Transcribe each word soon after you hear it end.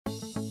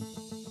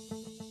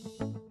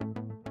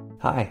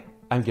Hi,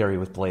 I'm Gary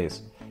with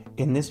Blaze.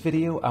 In this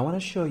video, I want to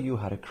show you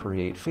how to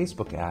create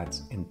Facebook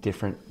ads in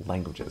different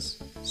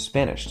languages,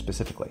 Spanish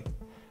specifically.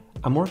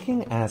 I'm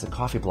working as a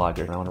coffee blogger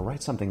and I want to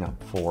write something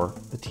up for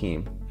the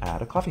team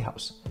at a coffee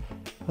house.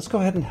 Let's go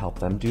ahead and help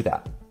them do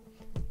that.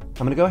 I'm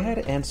going to go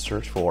ahead and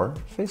search for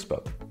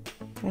Facebook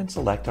and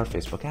select our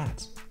Facebook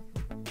ads.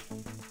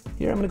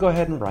 Here I'm going to go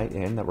ahead and write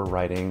in that we're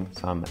writing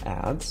some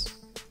ads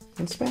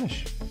in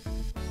Spanish.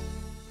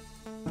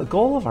 The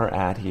goal of our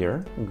ad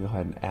here, we'll go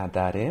ahead and add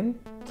that in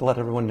to let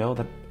everyone know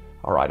that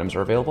our items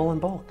are available in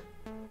bulk.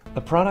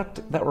 The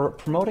product that we're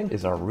promoting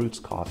is our Roots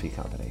Coffee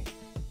Company.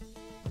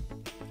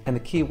 And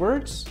the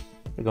keywords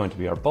are going to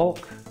be our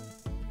bulk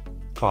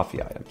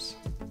coffee items.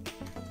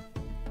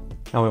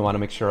 Now we want to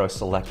make sure I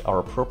select our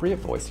appropriate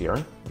voice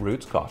here,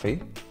 Roots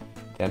Coffee.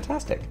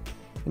 Fantastic.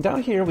 And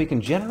down here we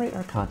can generate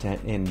our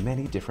content in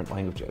many different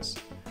languages.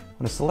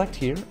 When I select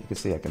here, you can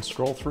see I can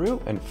scroll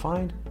through and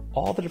find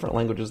all the different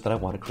languages that I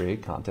want to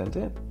create content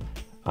in.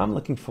 I'm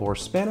looking for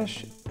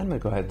Spanish, and I'm going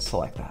to go ahead and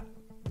select that.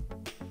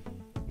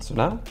 So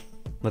now,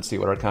 let's see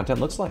what our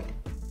content looks like.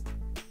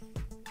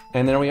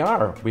 And there we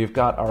are. We've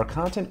got our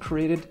content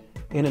created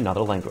in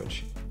another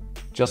language.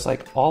 Just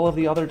like all of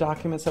the other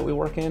documents that we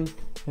work in,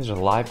 there's a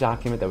live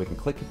document that we can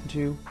click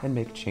into and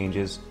make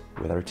changes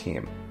with our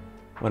team.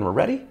 When we're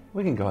ready,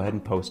 we can go ahead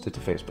and post it to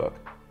Facebook.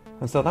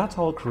 And so that's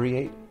how we'll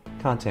create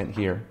content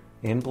here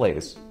in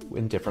Blaze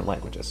in different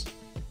languages.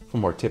 For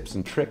more tips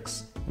and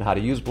tricks on how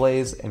to use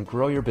Blaze and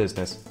grow your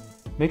business,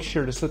 make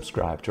sure to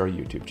subscribe to our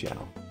YouTube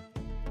channel.